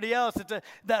out everybody else.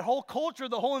 That whole culture,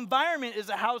 the whole environment is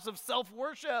a house of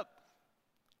self-worship.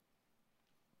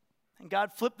 And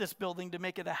God flipped this building to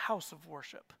make it a house of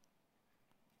worship.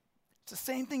 It's the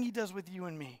same thing he does with you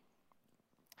and me.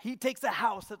 He takes a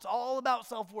house that's all about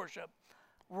self-worship.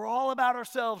 We're all about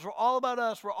ourselves. We're all about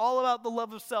us. We're all about the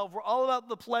love of self. We're all about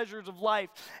the pleasures of life.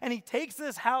 And he takes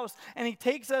this house, and he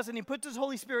takes us, and he puts his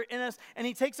Holy Spirit in us, and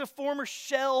he takes a former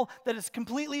shell that has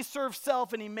completely served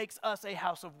self, and he makes us a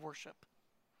house of worship.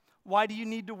 Why do you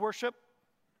need to worship?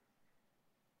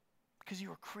 Because you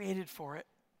were created for it.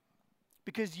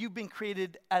 Because you've been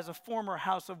created as a former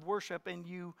house of worship, and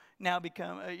you now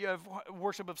become, you have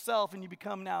worship of self, and you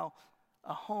become now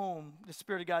a home, the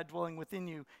Spirit of God dwelling within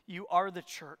you. You are the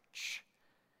church.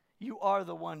 You are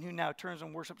the one who now turns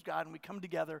and worships God, and we come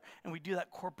together, and we do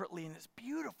that corporately, and it's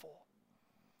beautiful.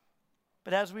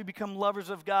 But as we become lovers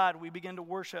of God, we begin to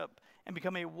worship and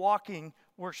become a walking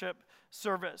worship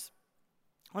service.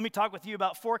 Let me talk with you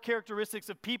about 4 characteristics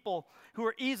of people who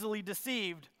are easily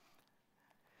deceived.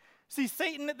 See,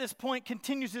 Satan at this point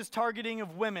continues his targeting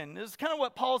of women. This is kind of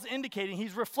what Paul's indicating.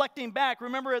 He's reflecting back.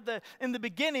 Remember in the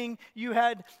beginning, you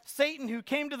had Satan who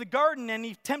came to the garden and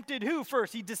he tempted who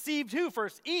first? He deceived who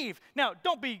first? Eve. Now,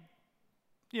 don't be,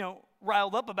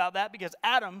 riled up about that because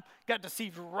Adam got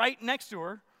deceived right next to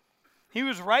her. He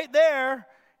was right there.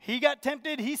 He got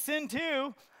tempted. He sinned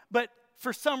too. But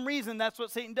for some reason, that's what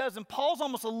Satan does. And Paul's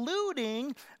almost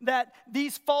alluding that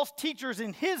these false teachers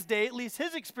in his day, at least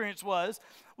his experience was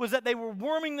that they were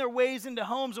worming their ways into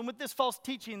homes. And with this false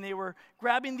teaching, they were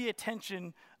grabbing the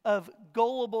attention of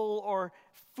gullible or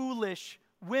foolish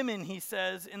women, he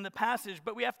says in the passage.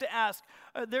 But we have to ask,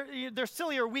 they're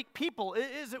silly or weak people.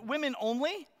 Is it women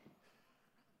only?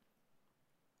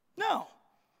 No.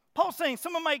 Paul's saying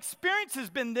some of my experience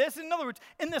has been this. In other words,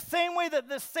 in the same way that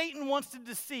the Satan wants to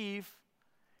deceive,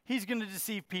 he's going to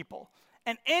deceive people.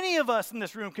 And any of us in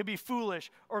this room could be foolish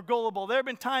or gullible. There have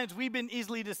been times we've been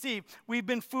easily deceived. We've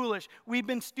been foolish. We've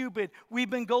been stupid. We've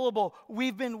been gullible.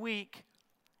 We've been weak.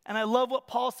 And I love what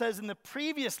Paul says in the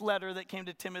previous letter that came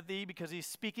to Timothy because he's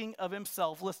speaking of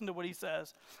himself. Listen to what he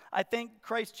says. I thank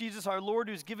Christ Jesus our Lord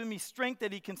who's given me strength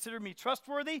that he considered me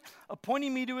trustworthy,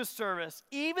 appointing me to his service,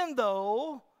 even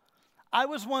though I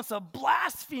was once a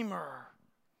blasphemer,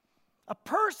 a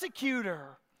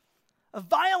persecutor, a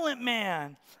violent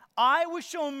man. I was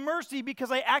shown mercy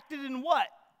because I acted in what?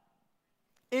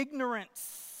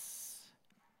 Ignorance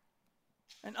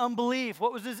and unbelief.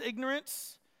 What was his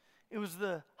ignorance? It was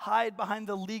the hide behind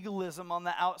the legalism on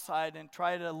the outside and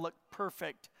try to look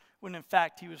perfect when in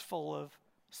fact he was full of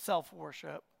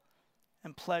self-worship.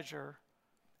 and pleasure,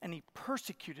 and he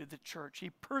persecuted the church. He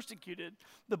persecuted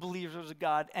the believers of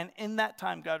God. And in that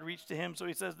time, God reached to him. So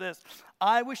he says this,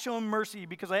 I was shown mercy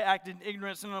because I acted in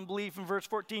ignorance and unbelief. In verse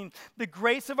 14, the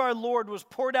grace of our Lord was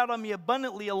poured out on me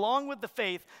abundantly along with the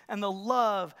faith and the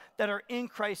love that are in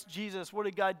Christ Jesus. What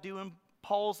did God do in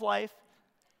Paul's life?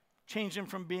 Changed him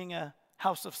from being a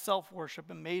house of self-worship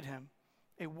and made him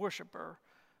a worshiper,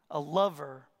 a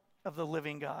lover of the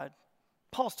living God.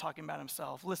 Paul's talking about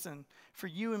himself. Listen, for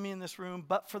you and me in this room,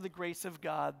 but for the grace of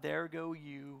God, there go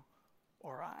you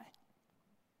or I.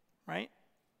 Right?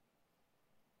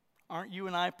 Aren't you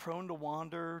and I prone to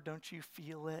wander? Don't you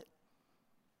feel it?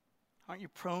 Aren't you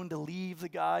prone to leave the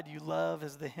God you love,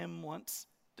 as the hymn once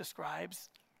describes?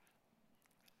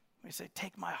 We say,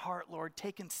 take my heart, Lord,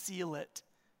 take and seal it.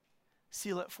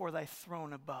 Seal it for thy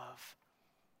throne above.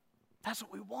 That's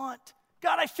what we want.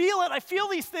 God, I feel it. I feel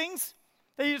these things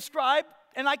that you describe,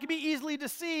 and I can be easily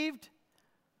deceived.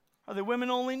 Or the women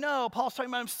only know. Paul's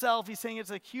talking about himself. He's saying it's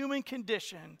a human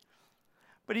condition.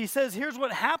 But he says, here's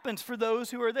what happens for those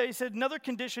who are there. He said, another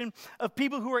condition of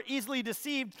people who are easily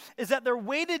deceived is that they're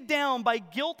weighted down by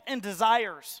guilt and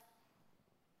desires.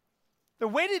 They're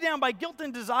weighted down by guilt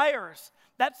and desires.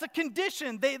 That's the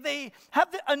condition. They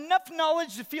have enough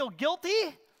knowledge to feel guilty,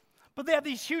 but they have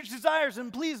these huge desires.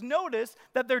 And please notice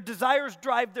that their desires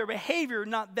drive their behavior,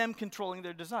 not them controlling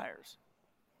their desires.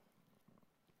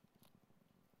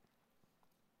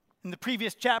 In the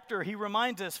previous chapter, he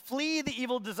reminds us, flee the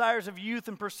evil desires of youth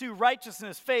and pursue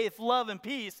righteousness, faith, love, and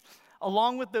peace,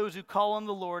 along with those who call on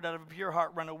the Lord out of a pure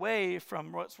heart. Run away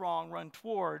from what's wrong, run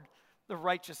toward the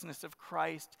righteousness of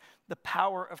Christ, the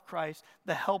power of Christ,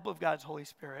 the help of God's Holy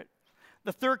Spirit.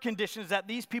 The third condition is that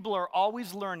these people are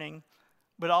always learning,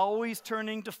 but always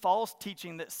turning to false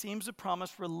teaching that seems to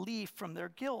promise relief from their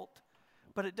guilt,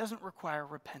 but it doesn't require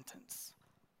repentance.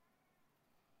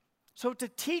 So it's a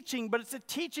teaching, but it's a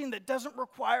teaching that doesn't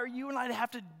require you and I to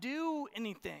have to do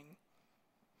anything.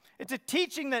 It's a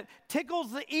teaching that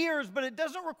tickles the ears, but it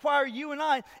doesn't require you and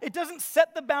I. It doesn't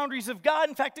set the boundaries of God.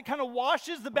 In fact, it kind of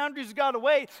washes the boundaries of God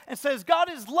away and says,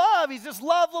 God is love. He's just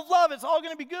love, love, love. It's all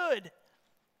going to be good.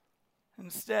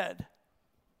 Instead,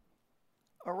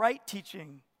 a right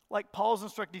teaching, like Paul's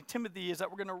instructing Timothy, is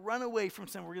that we're going to run away from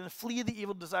sin. We're going to flee the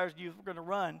evil desires of youth. We're going to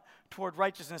run toward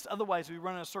righteousness. Otherwise, we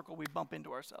run in a circle. We bump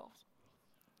into ourselves.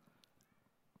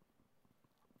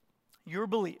 Your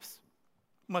beliefs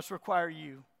must require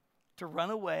you to run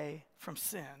away from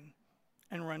sin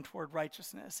and run toward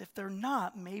righteousness. If they're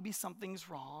not, maybe something's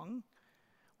wrong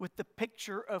with the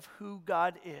picture of who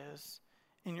God is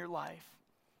in your life.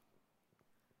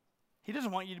 He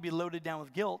doesn't want you to be loaded down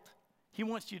with guilt. He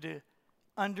wants you to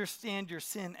understand your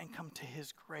sin and come to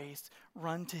his grace.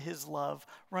 Run to his love.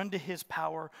 Run to his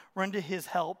power. Run to his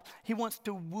help. He wants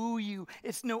to woo you.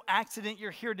 It's no accident you're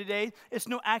here today. It's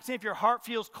no accident if your heart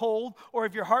feels cold or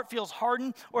if your heart feels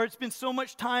hardened or it's been so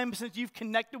much time since you've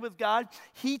connected with God.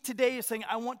 He today is saying,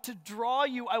 I want to draw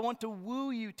you. I want to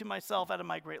woo you to myself out of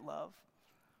my great love.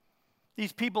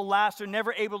 These people last are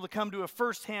never able to come to a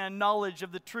firsthand knowledge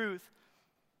of the truth.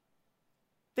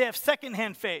 They have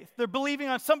secondhand faith. They're believing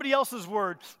on somebody else's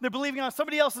word. They're believing on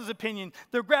somebody else's opinion.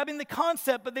 They're grabbing the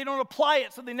concept, but they don't apply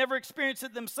it, so they never experience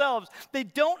it themselves. They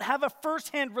don't have a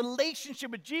firsthand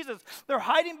relationship with Jesus. They're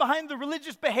hiding behind the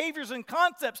religious behaviors and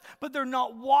concepts, but they're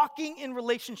not walking in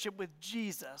relationship with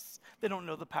Jesus. They don't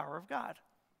know the power of God.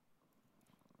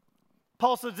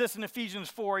 Paul says this in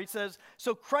Ephesians 4. He says,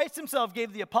 so Christ himself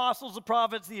gave the apostles, the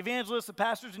prophets, the evangelists, the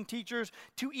pastors, and teachers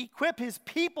to equip his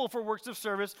people for works of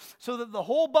service so that the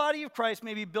whole body of Christ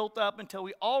may be built up until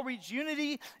we all reach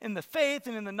unity in the faith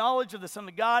and in the knowledge of the Son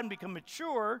of God and become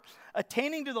mature,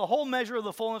 attaining to the whole measure of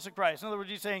the fullness of Christ. In other words,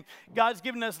 he's saying God's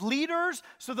given us leaders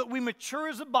so that we mature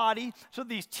as a body, so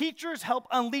these teachers help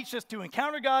unleash us to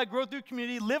encounter God, grow through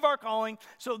community, live our calling,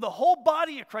 so the whole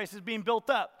body of Christ is being built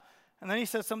up. And then he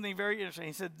says something very interesting.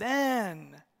 He said,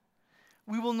 then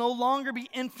we will no longer be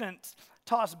infants,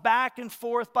 tossed back and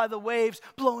forth by the waves,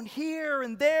 blown here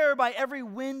and there by every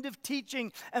wind of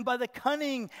teaching, and by the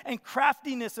cunning and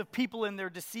craftiness of people in their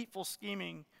deceitful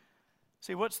scheming.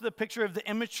 See, what's the picture of the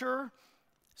immature?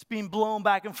 It's being blown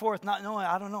back and forth, not knowing,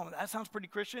 I don't know, that sounds pretty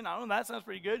Christian. I don't know, that sounds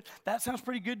pretty good. That sounds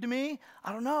pretty good to me.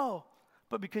 I don't know.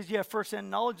 But because you have first-hand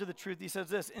knowledge of the truth, he says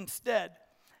this, instead,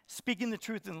 speaking the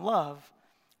truth in love,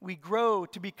 we grow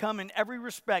to become in every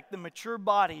respect the mature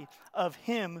body of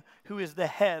him who is the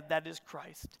head, that is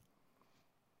Christ.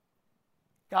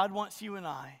 God wants you and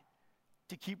I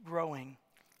to keep growing,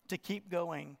 to keep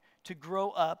going, to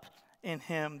grow up in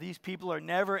him. These people are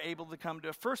never able to come to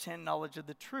a firsthand knowledge of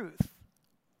the truth.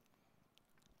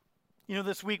 You know,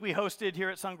 this week we hosted here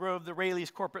at Sungrove the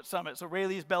Raley's Corporate Summit. So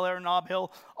Raley's, Bel Air, Nob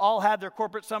Hill all had their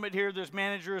corporate summit here. There's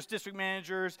managers, district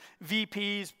managers,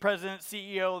 VPs, president,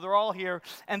 CEO. They're all here.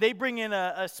 And they bring in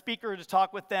a speaker to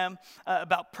talk with them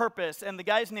about purpose. And the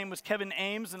guy's name was Kevin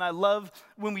Ames. And I love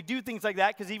when we do things like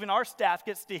that because even our staff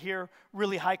gets to hear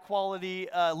really high quality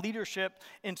leadership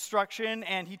instruction.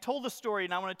 And he told a story,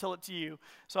 and I want to tell it to you.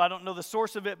 So I don't know the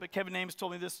source of it, but Kevin Ames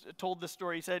told this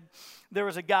story. He said there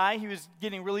was a guy, he was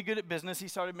getting really good at business. He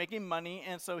started making money,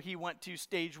 and so he went to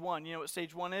stage one. You know what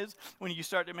stage one is? When you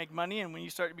start to make money and when you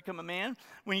start to become a man.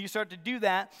 When you start to do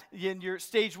that, your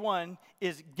stage one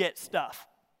is get stuff,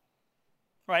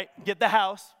 right? Get the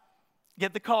house,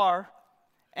 get the car,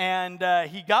 and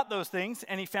he got those things,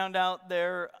 and he found out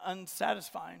they're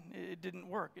unsatisfying. It didn't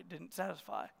work. It didn't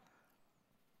satisfy.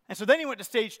 And so then he went to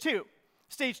stage two.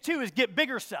 Stage two is get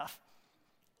bigger stuff.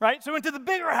 Right? So he went to the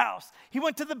bigger house. He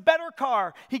went to the better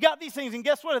car. He got these things, and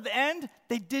guess what? At the end,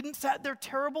 they're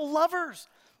terrible lovers.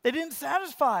 They didn't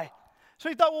satisfy. So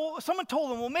he thought, well, someone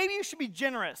told him, well, maybe you should be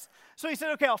generous. So he said,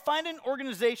 okay, I'll find an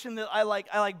organization that I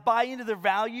like buy into their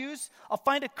values. I'll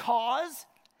find a cause,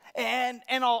 and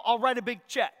I'll write a big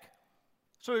check.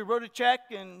 So he wrote a check,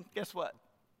 and guess what?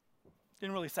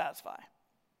 Didn't really satisfy.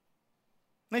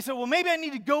 And they said, well, maybe I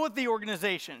need to go with the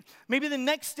organization. Maybe the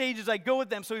next stage is I go with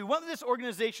them. So he went with this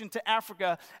organization to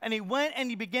Africa, and he went and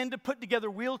he began to put together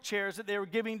wheelchairs that they were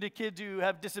giving to kids who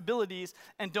have disabilities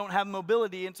and don't have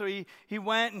mobility. And so he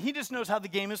went, and he just knows how the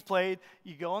game is played.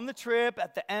 You go on the trip.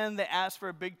 At the end, they ask for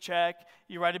a big check.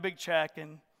 You write a big check,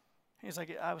 and he's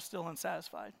like, I was still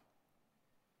unsatisfied.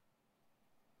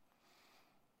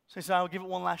 So he said, I'll give it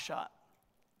one last shot.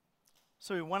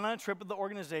 So he went on a trip with the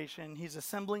organization. He's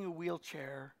assembling a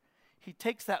wheelchair. He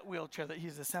takes that wheelchair that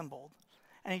he's assembled,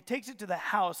 and he takes it to the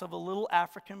house of a little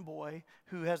African boy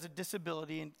who has a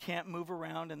disability and can't move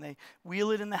around, and they wheel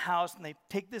it in the house, and they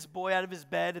take this boy out of his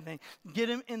bed, and they get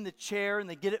him in the chair, and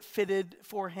they get it fitted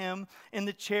for him in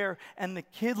the chair, and the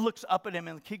kid looks up at him,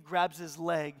 and the kid grabs his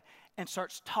leg and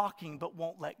starts talking but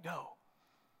won't let go.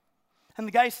 And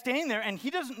the guy's standing there, and he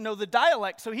doesn't know the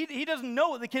dialect, so he doesn't know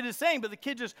what the kid is saying, but the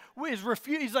kid just is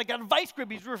refusing. He's like got a vice grip.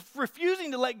 He's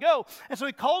refusing to let go. And so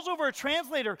he calls over a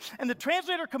translator, and the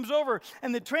translator comes over,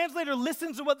 and the translator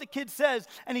listens to what the kid says,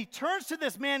 and he turns to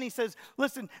this man, and he says,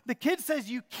 listen, the kid says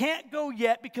you can't go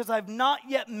yet because I've not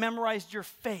yet memorized your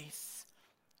face.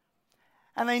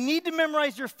 And I need to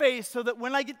memorize your face so that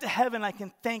when I get to heaven, I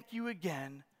can thank you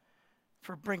again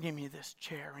for bringing me this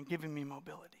chair and giving me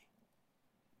mobility.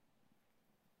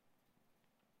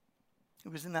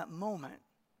 It was in that moment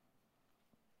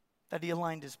that he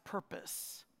aligned his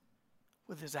purpose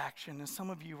with his action. And some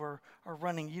of you are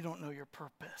running, you don't know your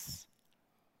purpose.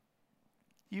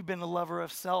 You've been a lover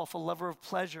of self, a lover of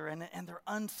pleasure, and they're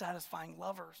unsatisfying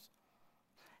lovers.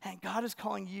 And God is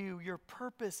calling you, your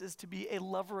purpose is to be a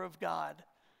lover of God.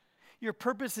 Your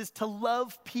purpose is to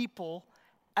love people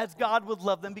as God would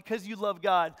love them because you love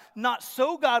God. Not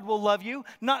so God will love you,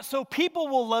 not so people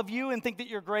will love you and think that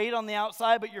you're great on the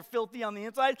outside but you're filthy on the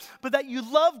inside, but that you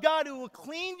love God who will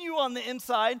clean you on the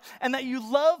inside, and that you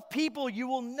love people. You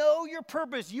will know your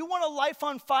purpose. You want a life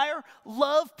on fire?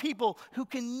 Love people who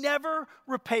can never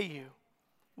repay you.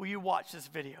 Will you watch this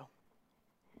video?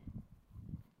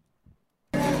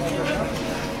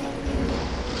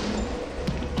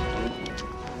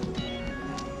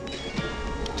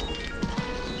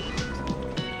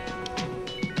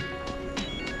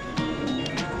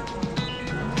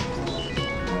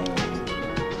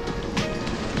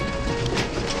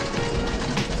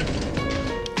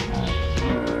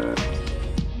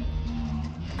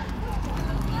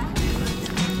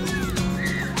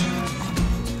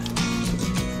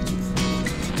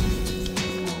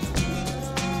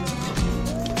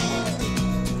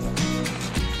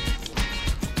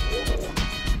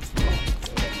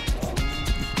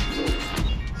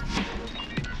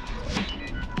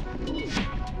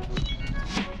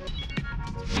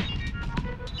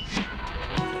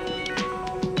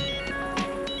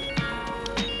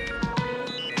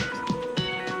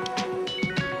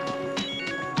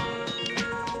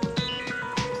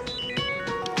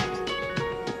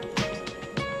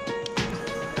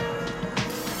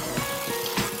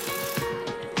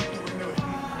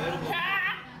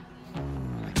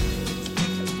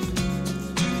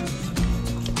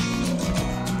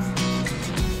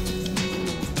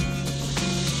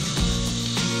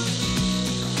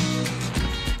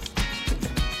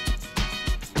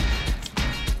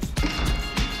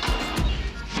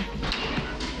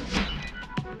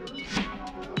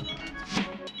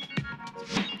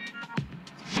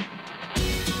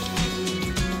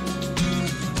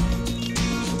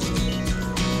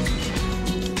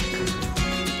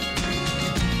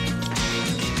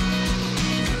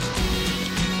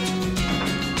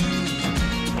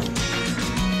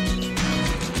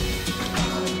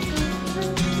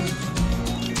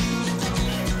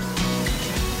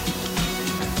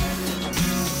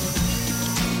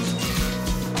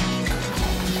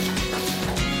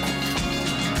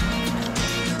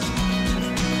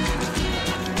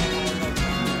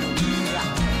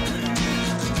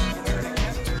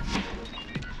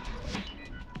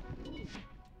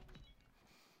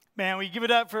 Man, we give it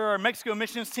up for our Mexico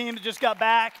missions team that just got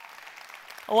back.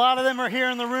 A lot of them are here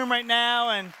in the room right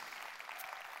now, and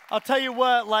I'll tell you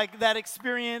what, like that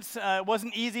experience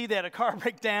wasn't easy. They had a car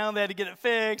break down. They had to get it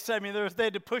fixed. I mean, they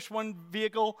had to push one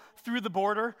vehicle through the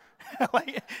border,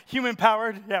 like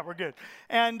human-powered. Yeah, we're good.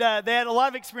 And they had a lot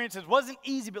of experiences. It wasn't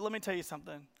easy, but let me tell you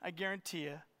something. I guarantee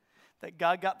you that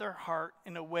God got their heart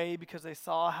in a way because they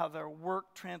saw how their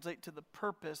work translate to the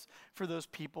purpose for those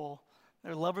people.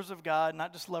 They're lovers of God,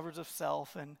 not just lovers of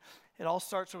self, and it all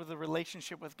starts with a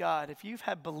relationship with God. If you've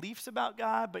had beliefs about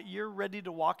God, but you're ready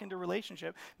to walk into a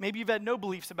relationship, maybe you've had no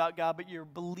beliefs about God, but you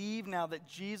believe now that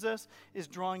Jesus is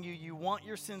drawing you. You want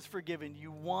your sins forgiven.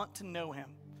 You want to know him.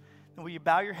 And will you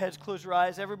bow your heads, close your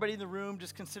eyes? Everybody in the room,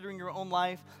 just considering your own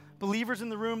life. Believers in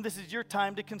the room, this is your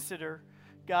time to consider.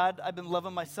 God, I've been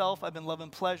loving myself. I've been loving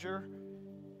pleasure.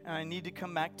 And I need to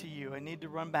come back to you. I need to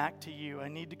run back to you. I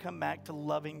need to come back to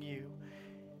loving you.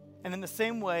 And in the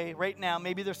same way, right now,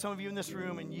 maybe there's some of you in this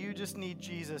room and you just need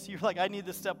Jesus. You're like, I need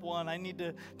the step one. I need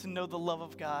to know the love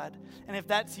of God. And if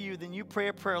that's you, then you pray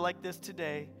a prayer like this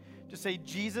today. Just say,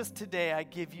 Jesus, today I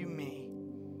give you me.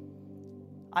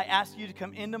 I ask you to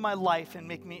come into my life and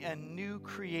make me a new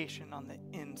creation on the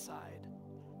inside.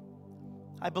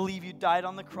 I believe you died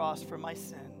on the cross for my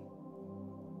sin,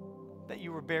 that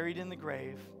you were buried in the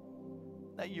grave,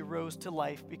 that you rose to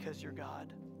life because you're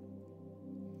God.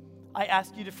 I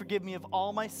ask you to forgive me of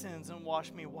all my sins and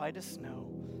wash me white as snow,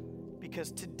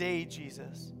 because today,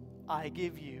 Jesus, I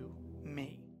give you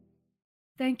me.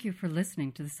 Thank you for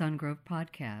listening to the Sungrove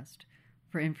Podcast.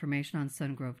 For information on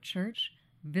Sungrove Church,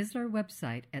 visit our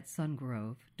website at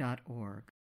sungrove.org.